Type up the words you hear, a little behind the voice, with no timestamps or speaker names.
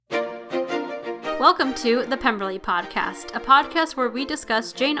Welcome to the Pemberley Podcast, a podcast where we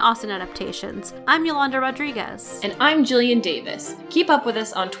discuss Jane Austen adaptations. I'm Yolanda Rodriguez. And I'm Jillian Davis. Keep up with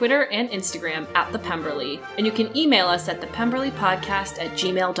us on Twitter and Instagram at The Pemberley, and you can email us at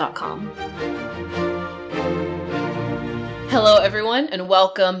thepemberleypodcast@gmail.com. Hello, everyone, and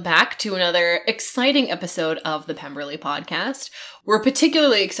welcome back to another exciting episode of the Pemberley Podcast. We're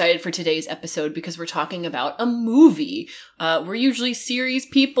particularly excited for today's episode because we're talking about a movie. We're usually series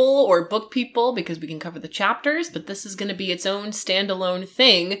people or book people because we can cover the chapters, but this is going to be its own standalone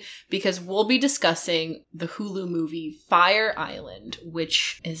thing because we'll be discussing the Hulu movie Fire Island,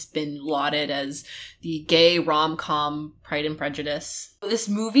 which has been lauded as the gay rom-com Pride and Prejudice. This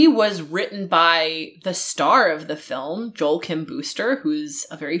movie was written by the star of the film, Joel Kim Booster, who's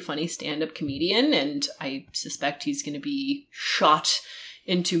a very funny stand-up comedian, and I suspect he's going to be shot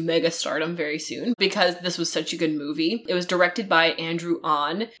into mega stardom very soon because this was such a good movie. It was directed by Andrew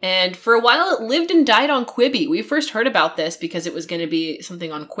Ahn, and for a while it lived and died on Quibi. We first heard about this because it was going to be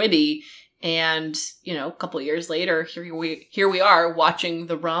something on Quibi, and, you know, a couple of years later, here we are watching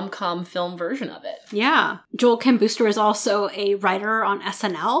the rom-com film version of it. Yeah. Joel Kim Booster is also a writer on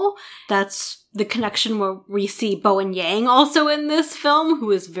SNL. That's the connection where we see Bowen Yang also in this film,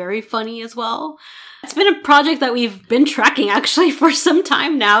 who is very funny as well. It's been a project that we've been tracking actually for some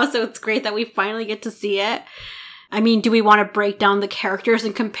time now, so it's great that we finally get to see it. I mean, do we want to break down the characters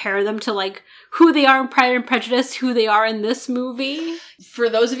and compare them to, like, who they are in Pride and Prejudice, who they are in this movie? For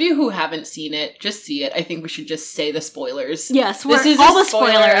those of you who haven't seen it, just see it. I think we should just say the spoilers. Yes, this is all a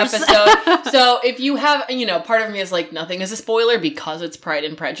spoiler episode. So if you have, you know, part of me is like, nothing is a spoiler because it's Pride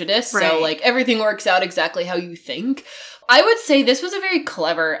and Prejudice. Right. So, like, everything works out exactly how you think. I would say this was a very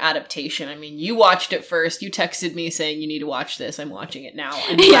clever adaptation. I mean, you watched it first. You texted me saying you need to watch this. I'm watching it now.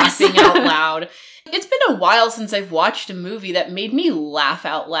 I'm laughing out loud. It's been a while since I've watched a movie that made me laugh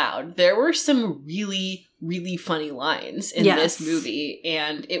out loud. There were some really, really funny lines in this movie,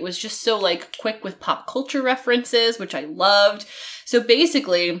 and it was just so, like, quick with pop culture references, which I loved. So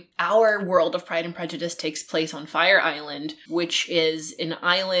basically, our world of Pride and Prejudice takes place on Fire Island, which is an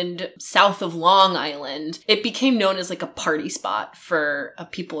island south of Long Island. It became known as, like, a party spot for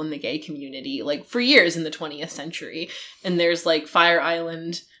people in the gay community, like, for years in the 20th century. And there's, like, Fire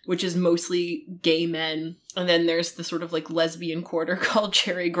Island, which is mostly gay men. And then there's the sort of, like, lesbian quarter called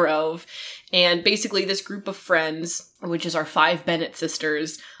Cherry Grove. And basically this group of friends, which is our 5 Bennett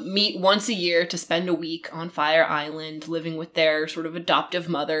sisters, meet once a year to spend a week on Fire Island, living with their sort of adoptive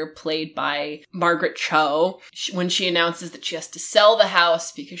mother, played by Margaret Cho. When she announces that she has to sell the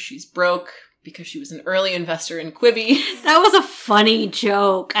house because she's broke, because she was an early investor in Quibi. That was a funny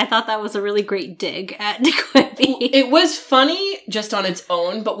joke. I thought that was a really great dig at Quibi. It was funny just on its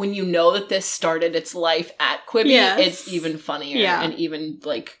own, but when you know that this started its life at Quibi, it's even funnier and even,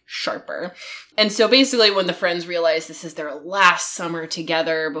 like, sharper. And so basically when the friends realize this is their last summer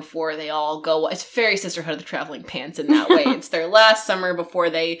together before they all go, it's very Sisterhood of the Traveling Pants in that way. It's their last summer before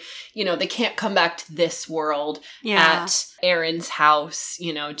they, you know, they can't come back to this world at Erin's house,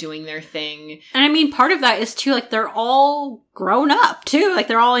 you know, doing their thing. And I mean, part of that is too, like, they're all grown up too. Like,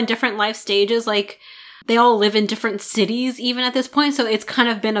 they're all in different life stages. Like, they all live in different cities even at this point. So it's kind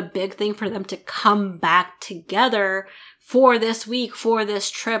of been a big thing for them to come back together for this week, for this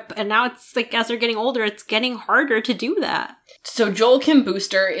trip. And now it's like, as they're getting older, it's getting harder to do that. So Joel Kim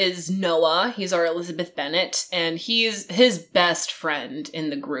Booster is Noah. He's our Elizabeth Bennet, and his best friend in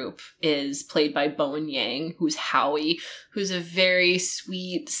the group is played by Bowen Yang, who's Howie, who's a very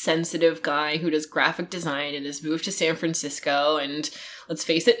sweet, sensitive guy who does graphic design and has moved to San Francisco. And let's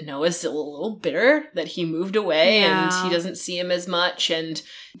face it, Noah's still a little bitter that he moved away and he doesn't see him as much. And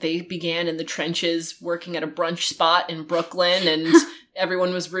they began in the trenches working at a brunch spot in Brooklyn, and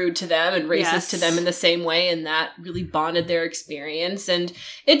everyone was rude to them and racist to them in the same way, and that really bonded their experience. And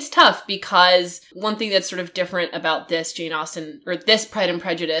it's tough because one thing that's sort of different about this Jane Austen, or this Pride and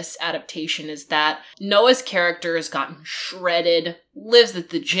Prejudice adaptation, is that Noah's character has gotten shredded, lives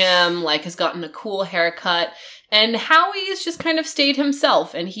at the gym, like, has gotten a cool haircut, and Howie has just kind of stayed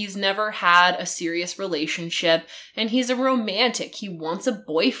himself, and he's never had a serious relationship, and he's a romantic. He wants a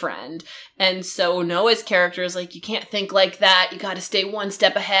boyfriend. And so Noah's character is like, you can't think like that. You gotta stay one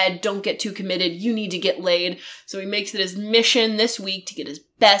step ahead. Don't get too committed. You need to get laid. So he makes it his mission this week to get his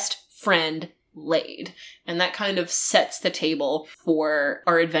best friend laid. And that kind of sets the table for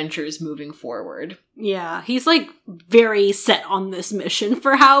our adventures moving forward. Yeah, he's, like, very set on this mission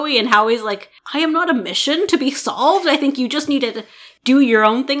for Howie, and Howie's like, I am not a mission to be solved. I think you just need to do your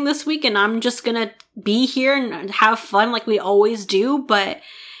own thing this week, and I'm just gonna be here and have fun like we always do. But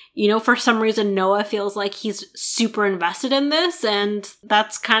for some reason, Noah feels like he's super invested in this, and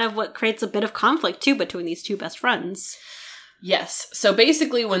that's kind of what creates a bit of conflict, too, between these two best friends. Yes. So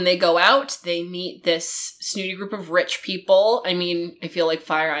basically when they go out, they meet this snooty group of rich people. I mean, I feel like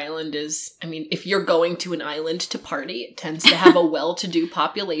Fire Island is, if you're going to an island to party, it tends to have a well-to-do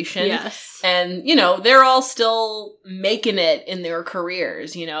population. Yes. And, they're all still making it in their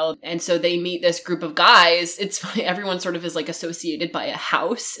careers, And so they meet this group of guys. It's funny, everyone sort of is like associated by a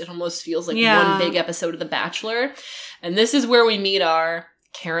house. It almost feels like one big episode of The Bachelor. And this is where we meet our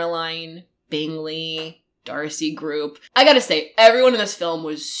Caroline, Bingley, Darcy group. I gotta say, everyone in this film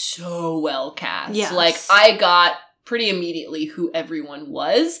was so well cast. Yes. Like, I got pretty immediately who everyone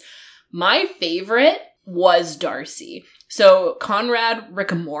was. My favorite was Darcy. So Conrad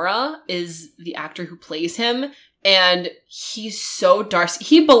Ricamora is the actor who plays him, and he's so Darcy.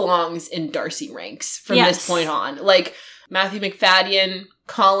 He belongs in Darcy ranks from this point on. Like, Matthew McFadden,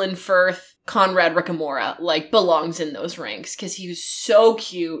 Colin Firth, Conrad Ricamora, belongs in those ranks because he was so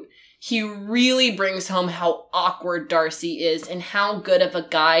cute. He really brings home how awkward Darcy is and how good of a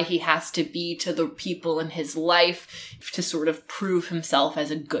guy he has to be to the people in his life to sort of prove himself as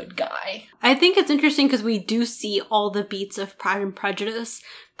a good guy. I think it's interesting because we do see all the beats of Pride and Prejudice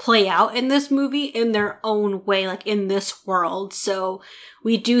play out in this movie in their own way, in this world. So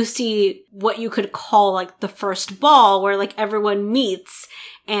we do see what you could call, the first ball where, everyone meets.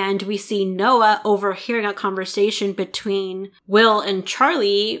 And we see Noah overhearing a conversation between Will and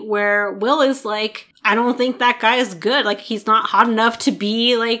Charlie where Will is I don't think that guy is good. He's not hot enough to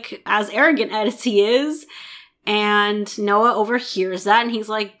be, as arrogant as he is. And Noah overhears that and he's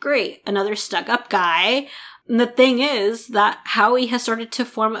like, great, another stuck-up guy. And the thing is that Howie has started to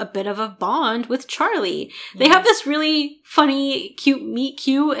form a bit of a bond with Charlie. They have this really funny, cute meet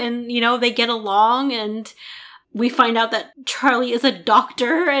cute and, they get along and we find out that Charlie is a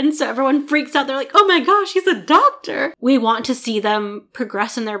doctor, and so everyone freaks out. They're like, oh my gosh, he's a doctor. We want to see them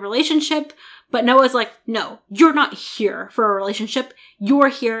progress in their relationship, but Noah's like, no, you're not here for a relationship. You're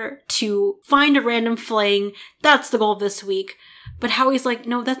here to find a random fling. That's the goal this week. But Howie's like,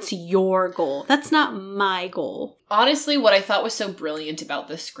 no, that's your goal. That's not my goal. Honestly, what I thought was so brilliant about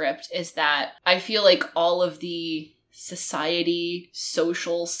this script is that I feel like all of the society,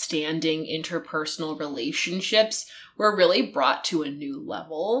 social standing, interpersonal relationships were really brought to a new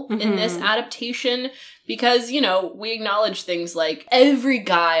level in this adaptation because, we acknowledge things like every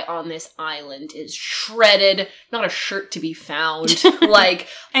guy on this island is shredded, not a shirt to be found.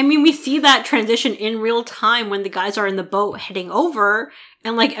 We see that transition in real time when the guys are in the boat heading over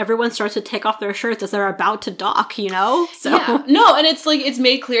and everyone starts to take off their shirts as they're about to dock, So yeah. No, and it's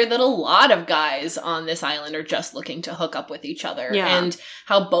made clear that a lot of guys on this island are just looking to hook up with each other. Yeah. And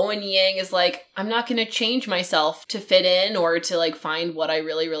how Bowen Yang is I'm not going to change myself to fit in or to find what I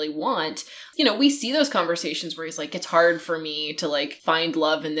really, really want. We see those conversations where he's like, it's hard for me to find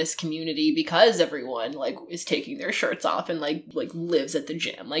love in this community because everyone is taking their shirts off and lives at the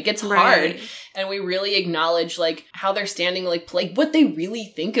gym. It's hard. And we really acknowledge how they're standing, what they really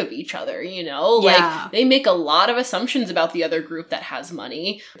think of each other, They make a lot of assumptions about the other group that has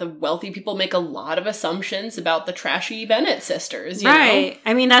money. The wealthy people make a lot of assumptions about the trashy Bennett sisters, you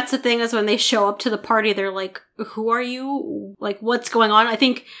know? That's the thing is when they show up to the party, they're like, who are you? What's going on? I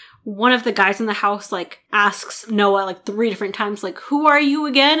think one of the guys in the house, asks Noah, 3 different times, who are you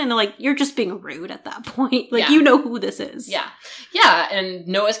again? And they're like, you're just being rude at that point. You know who this is. Yeah. Yeah, and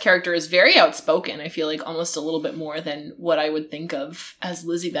Noah's character is very outspoken. I feel like almost a little bit more than what I would think of as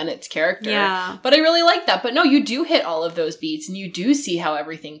Lizzie Bennett's character. Yeah. But I really like that. But no, you do hit all of those beats, and you do see how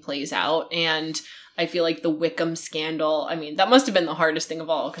everything plays out, and I feel like the Wickham scandal, that must have been the hardest thing of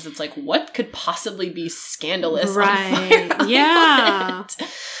all, because it's what could possibly be scandalous on Fire Island? Yeah.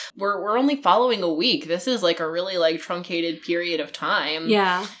 We're only following a week. This is a really truncated period of time.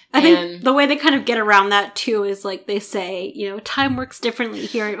 Yeah. I think the way they kind of get around that too is they say, time works differently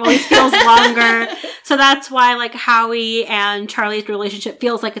here. It always feels longer. So that's why Howie and Charlie's relationship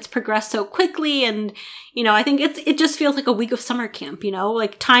feels like it's progressed so quickly. And, I think it just feels like a week of summer camp,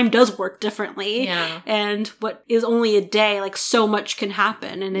 time does work differently. Yeah. And what is only a day, so much can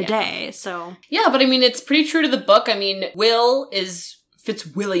happen in a day. So. Yeah, but it's pretty true to the book. Will is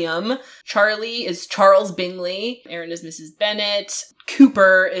Fitzwilliam. Charlie is Charles Bingley. Erin is Mrs. Bennet.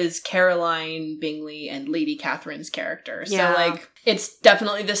 Cooper is Caroline Bingley and Lady Catherine's character. Yeah. So, it's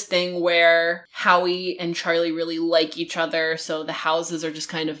definitely this thing where Howie and Charlie really like each other, so the houses are just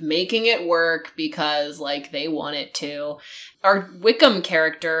kind of making it work because, they want it to. Our Wickham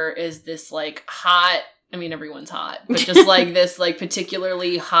character is this, hot... everyone's hot, but just, this,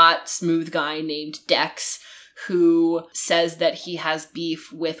 particularly hot, smooth guy named Dex, who says that he has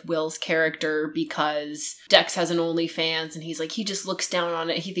beef with Will's character because Dex has an OnlyFans, and he's like, he just looks down on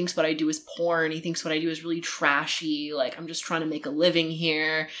it. He thinks what I do is porn. He thinks what I do is really trashy. Like, I'm just trying to make a living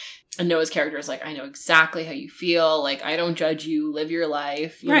here. And Noah's character is like, I know exactly how you feel. Like, I don't judge you. Live your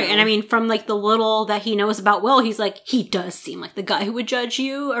life. You right. know? And I mean, from like the little that he knows about Will, he's like, he does seem like the guy who would judge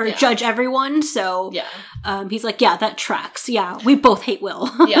you or judge everyone. So he's like, yeah, that tracks. Yeah, we both hate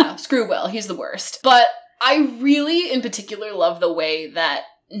Will. Yeah, screw Will. He's the worst. But I really, in particular, love the way that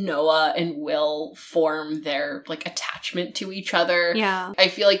Noah and Will form their, like, attachment to each other. Yeah. I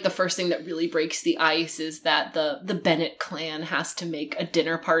feel like the first thing that really breaks the ice is that the Bennett clan has to make a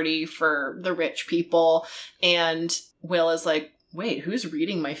dinner party for the rich people, and Will is like, wait, who's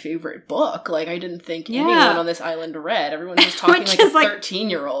reading my favorite book? Like, I didn't think anyone on this island read. Everyone's just talking like a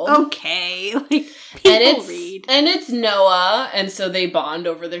 13-year-old. Okay. Like, people read. And it's Noah, and so they bond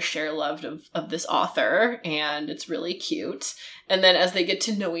over their shared love of this author, and it's really cute. And then as they get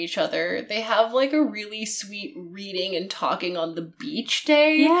to know each other, they have, like, a really sweet reading and talking on the beach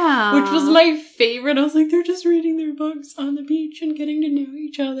day. Yeah. Which was my favorite. I was like, they're just reading their books on the beach and getting to know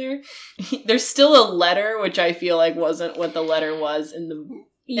each other. There's still a letter, which I feel like wasn't what the letter was in the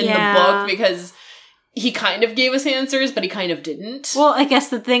book, because he kind of gave us answers, but he kind of didn't. Well, I guess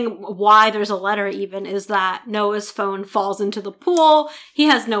the thing why there's a letter even is that Noah's phone falls into the pool. He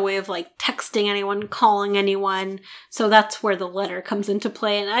has no way of, like, texting anyone, calling anyone. So that's where the letter comes into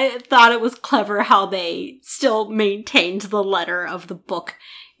play. And I thought it was clever how they still maintained the letter of the book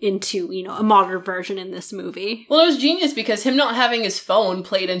into, you know, a modern version in this movie. Well, it was genius because him not having his phone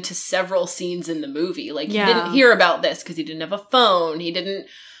played into several scenes in the movie. Like, he didn't hear about this because he didn't have a phone. He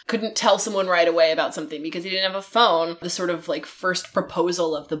couldn't tell someone right away about something because he didn't have a phone. The sort of, like, first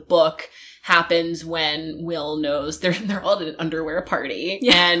proposal of the book happens when Will knows they're all at an underwear party.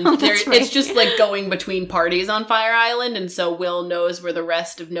 Yeah, and it's just, like, going between parties on Fire Island, and so Will knows where the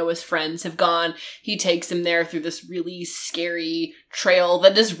rest of Noah's friends have gone. He takes him there through this really scary trail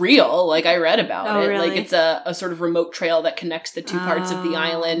that is real. Like, I read about it. Really? Like, it's a sort of remote trail that connects the two parts of the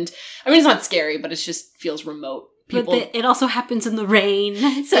island. I mean, it's not scary, but it just feels remote. But it also happens in the rain.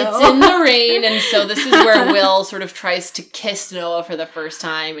 So. It's in the rain, and so this is where Will sort of tries to kiss Noah for the first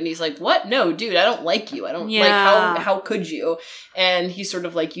time, and he's like, what? No, dude, I don't like you. I don't, like, how could you? And he's sort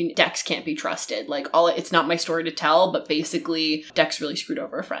of like, Dex can't be trusted. Like, it's not my story to tell, but basically, Dex really screwed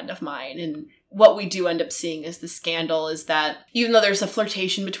over a friend of mine, and what we do end up seeing as the scandal is that even though there's a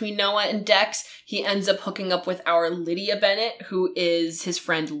flirtation between Noah and Dex, he ends up hooking up with our Lydia Bennett, who is his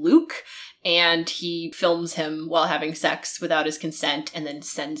friend Luke. And he films him while having sex without his consent and then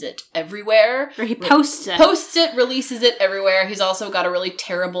sends it everywhere. Or he posts it. Posts it, releases it everywhere. He's also got a really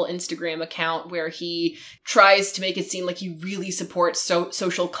terrible Instagram account where he tries to make it seem like he really supports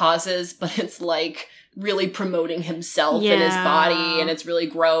social causes, but it's like really promoting himself and his body, and it's really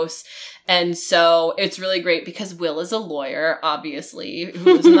gross. And so it's really great because Will is a lawyer, obviously,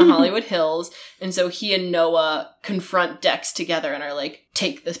 who lives in the Hollywood Hills. And so he and Noah confront Dex together and are like,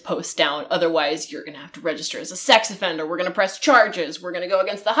 take this post down. Otherwise, you're going to have to register as a sex offender. We're going to press charges. We're going to go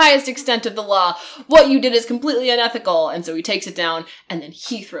against the highest extent of the law. What you did is completely unethical. And so he takes it down, and then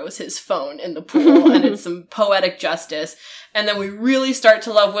he throws his phone in the pool. And it's some poetic justice. And then we really start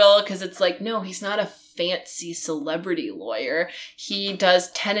to love Will because it's like, no, he's not a fancy celebrity lawyer. He does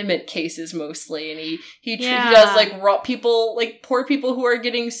tenement cases mostly, and he does like raw people, like poor people who are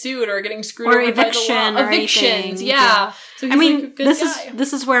getting sued or getting screwed over by the law. Evictions, yeah. So he's, I mean, like, a good guy.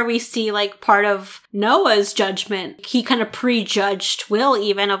 This is where we see like part of Noah's judgment. He kind of prejudged Will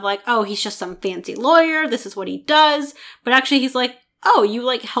even of like, oh, he's just some fancy lawyer. This is what he does. But actually, he's like, oh, you,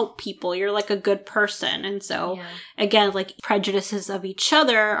 like, help people. You're, like, a good person. And so, again, like, prejudices of each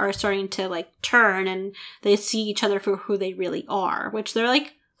other are starting to, like, turn, and they see each other for who they really are, which they're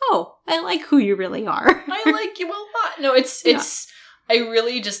like, oh, I like who you really are. I like you a lot. No,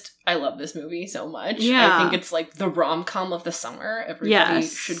 I love this movie so much. Yeah. I think it's, like, the rom-com of the summer. Everybody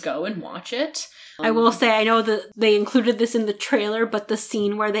should go and watch it. I will say, I know that they included this in the trailer, but the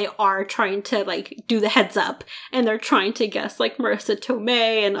scene where they are trying to, like, do the heads up, and they're trying to guess, like, Marissa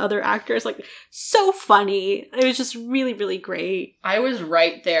Tomei and other actors, like, so funny. It was just really, really great. I was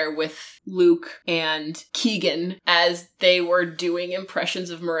right there with Luke and Keegan as they were doing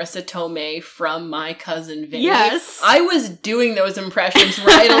impressions of Marissa Tomei from My Cousin Vinny. Yes. I was doing those impressions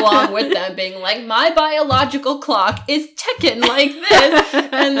right along with them, being like, my biological clock is ticking like this.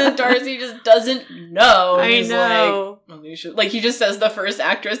 And then Darcy just doesn't know. I know. Like, he just says the first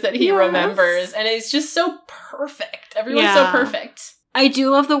actress that he remembers, and it's just so perfect. Everyone's so perfect. I do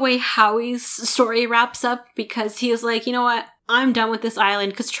love the way Howie's story wraps up, because he is like, you know what? I'm done with this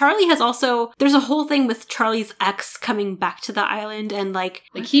island. Because Charlie has also, there's a whole thing with Charlie's ex coming back to the island and like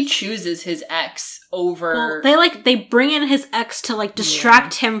he chooses his ex over. Well, they bring in his ex to like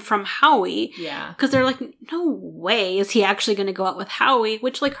distract him from Howie. Yeah. Because they're like, no way is he actually going to go out with Howie,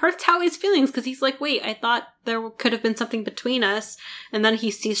 which like hurts Howie's feelings because he's like, wait, I thought there could have been something between us. And then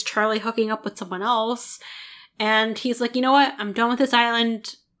he sees Charlie hooking up with someone else. And he's like, you know what? I'm done with this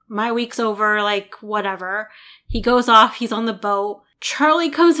island. My week's over. Like, whatever. He goes off. He's on the boat. Charlie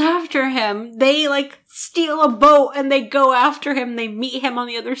comes after him. They like steal a boat and they go after him. They meet him on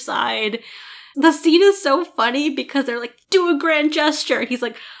the other side. The scene is so funny because they're like, do a grand gesture. He's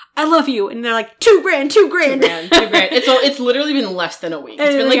like, I love you. And they're like, $2 grand. It's literally been less than a week.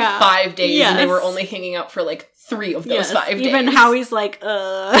 It's been like 5 days and they were only hanging out for like 3 of those 5 days. Even Howie's like,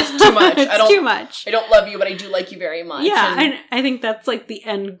 it's too much. It's too much. I don't love you, but I do like you very much. Yeah, and I think that's like the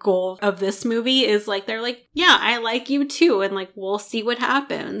end goal of this movie is like, they're like, yeah, I like you too. And like, we'll see what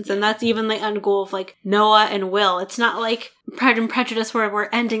happens. And that's even the end goal of like Noah and Will. It's not like Pride and Prejudice where we're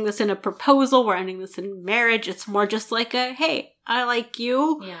ending this in a proposal. We're ending this in marriage. It's more just like a, hey, I like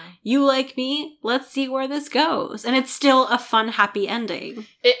you. Yeah. You like me. Let's see where this goes. And it's still a fun, happy ending.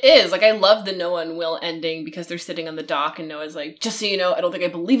 It is. Like, I love the Noah and Will ending because they're sitting on the dock and Noah's like, just so you know, I don't think I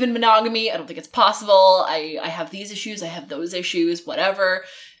believe in monogamy. I don't think it's possible. I have these issues. I have those issues, whatever.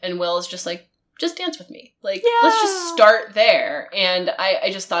 And Will is just like, just dance with me. Like, let's just start there. And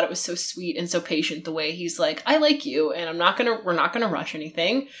I just thought it was so sweet and so patient the way he's like, I like you and we're not gonna rush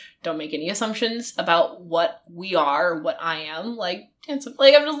anything. Don't make any assumptions about what we are, what I am. Like, dance with,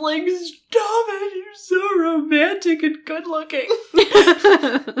 like, I'm just like, stop it, you're so romantic and good looking.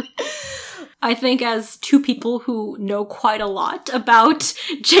 I think as two people who know quite a lot about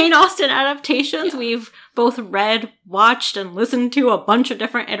Jane Austen adaptations, we've both read, watched, and listened to a bunch of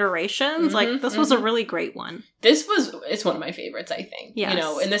different iterations. Like, this was a really great one. It's one of my favorites, I think. Yes. You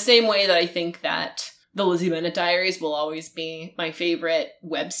know, in the same way that I think that the Lizzie Bennet Diaries will always be my favorite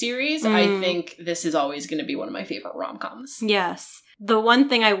web series, I think this is always going to be one of my favorite rom-coms. Yes. The one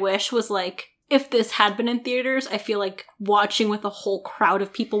thing I wish was, like, if this had been in theaters, I feel like watching with a whole crowd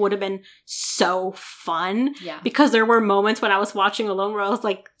of people would have been so fun. Yeah. Because there were moments when I was watching alone where I was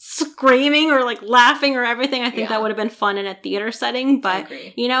like screaming or like laughing or everything. I think that would have been fun in a theater setting. But,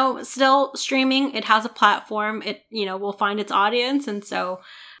 you know, still streaming, it has a platform. It, you know, will find its audience. And so,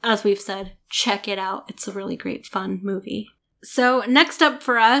 as we've said, check it out. It's a really great, fun movie. So next up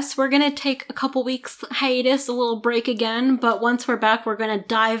for us, we're going to take a couple weeks hiatus, a little break again, but once we're back, we're going to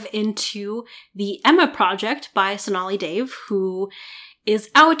dive into the Emma Project by Sonali Dev, who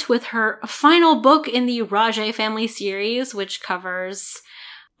is out with her final book in the Rajay family series, which covers,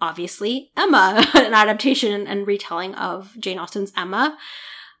 obviously, Emma, an adaptation and retelling of Jane Austen's Emma.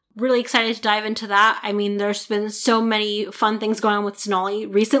 Really excited to dive into that. I mean, there's been so many fun things going on with Sonali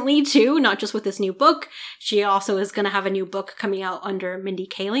recently, too, not just with this new book. She also is going to have a new book coming out under Mindy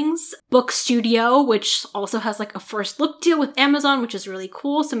Kaling's book studio, which also has like a first look deal with Amazon, which is really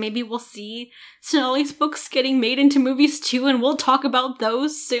cool. So maybe we'll see Sonali's books getting made into movies, too, and we'll talk about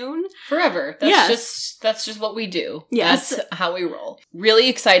those soon. Forever. That's just what we do. Yes. That's how we roll. Really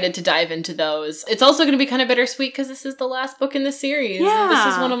excited to dive into those. It's also going to be kind of bittersweet because this is the last book in the series. Yeah.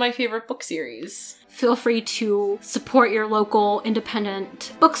 This is one of my favorite book series. Feel free to support your local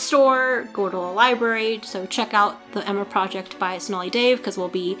independent bookstore, go to a library, so check out the Emma Project by Sonali Dev because we'll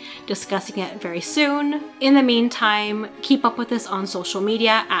be discussing it very soon. In the meantime, keep up with us on social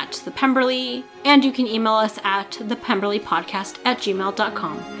media at The Pemberley, and you can email us at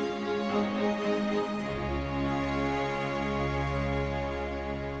thepemberleypodcast@gmail.com.